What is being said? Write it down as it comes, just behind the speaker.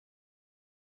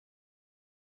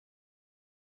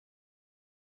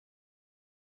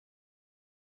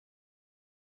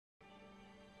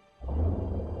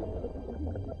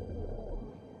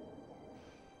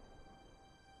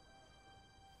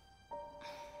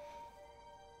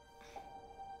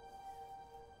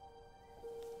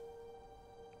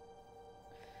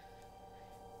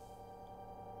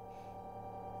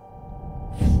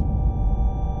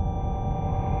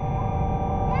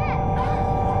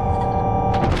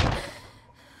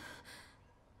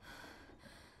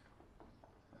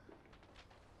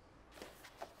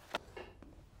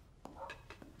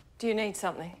Do you need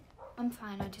something? I'm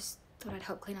fine. I just thought I'd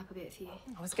help clean up a bit for you.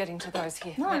 I was getting to those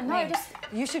here. No, just...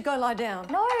 You should go lie down.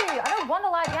 No, I don't want to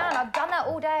lie down. I've done that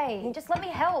all day. Just let me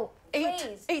help, Eat.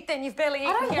 please. Eat then. You've barely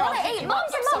eaten I don't here. want to eat. Mum,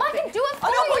 I can do it for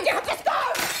you. I don't want you. Just go!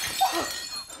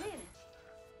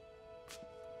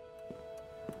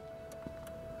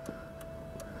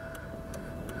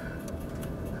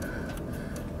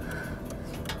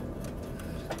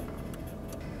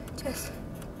 Jess.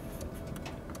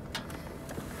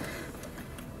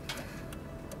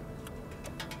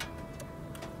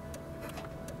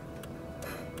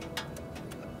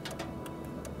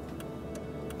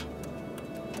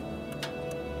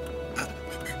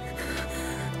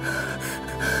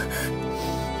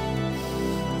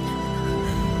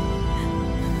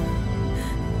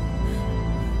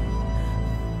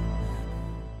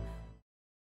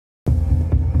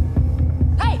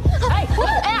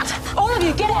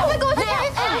 Get out! Oh my God! Now!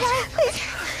 Please.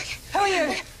 Who are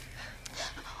you?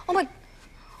 Oh my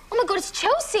God! It's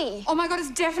Chelsea. Oh my God!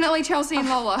 It's definitely Chelsea and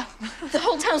Lola. The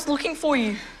whole town's looking for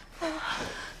you.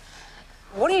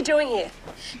 What are you doing here?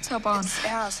 It's our barn. It's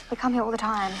ours. We come here all the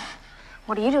time.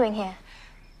 What are you doing here?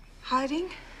 Hiding.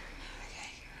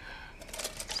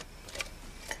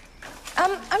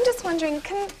 I'm just wondering,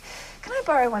 can I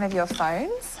borrow one of your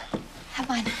phones? Have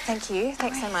mine. Thank you.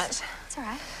 Thanks so much. It's all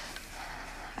right.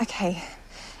 Okay.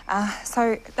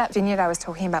 So that vineyard I was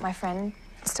talking about, my friend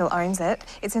still owns it.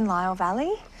 It's in Lyle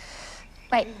Valley.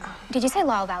 Wait, did you say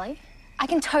Lyle Valley? I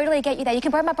can totally get you there. You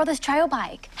can borrow my brother's trail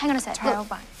bike. Hang on a sec. Trail Look.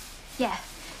 bike. Yeah,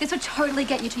 this would totally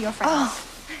get you to your friends. Oh.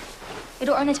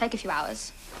 It'll only take a few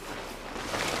hours.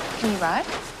 Can you ride?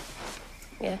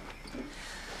 Yeah.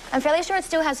 I'm fairly sure it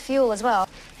still has fuel as well.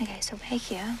 Okay, so we're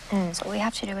here. So all we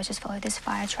have to do is just follow this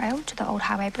fire trail to the old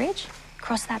highway bridge,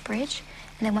 cross that bridge,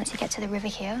 and then once you get to the river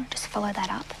here, just follow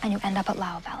that up and you'll end up at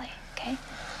Lyle Valley, okay?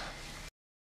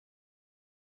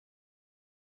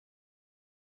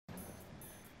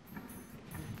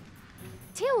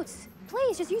 Tilts,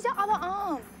 please, just use your other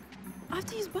arm. I have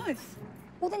to use both.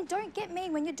 Well, then don't get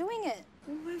me when you're doing it.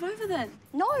 We'll move over then.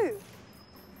 No.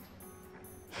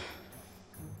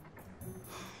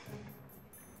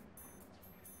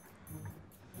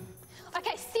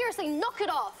 Okay, seriously, knock it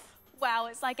off. Wow,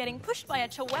 it's like getting pushed by a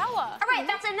chihuahua. All right,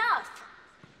 that's enough.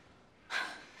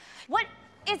 What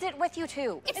is it with you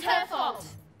two? It's her fault.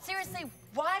 Seriously,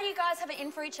 why do you guys have it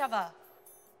in for each other?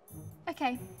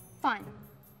 Okay, fine.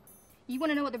 You want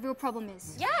to know what the real problem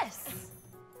is? Yes.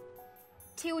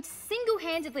 Tilde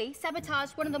single-handedly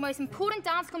sabotaged one of the most important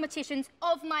dance competitions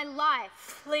of my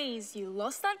life. Please, you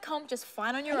lost that comp just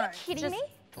fine on your own. Are you kidding Just me?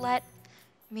 let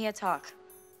Mia talk.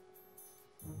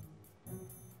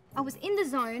 I was in the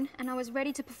zone and I was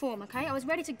ready to perform, okay? I was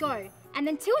ready to go. And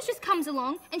then Tilde just comes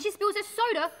along and she spills her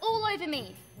soda all over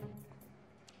me.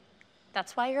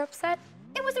 That's why you're upset?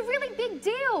 It was a really big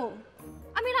deal.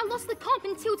 I mean, I lost the comp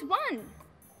and Tilde won.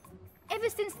 Ever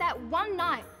since that one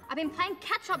night, I've been playing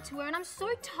catch-up to her and I'm so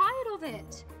tired of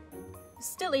it.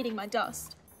 Still eating my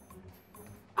dust.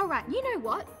 All right, you know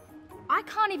what? I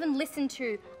can't even listen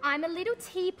to I'm a little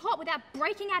teapot without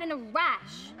breaking out in a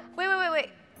rash.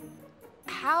 Wait.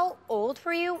 How old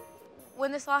were you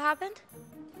when this all happened?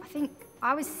 I think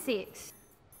I was 6.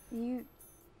 You...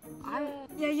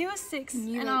 Yeah, you were 6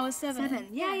 You and were I was 7. 7.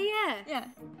 Yeah.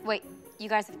 Wait, you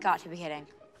guys have got to be kidding.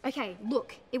 Okay,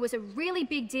 look, it was a really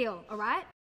big deal, all right?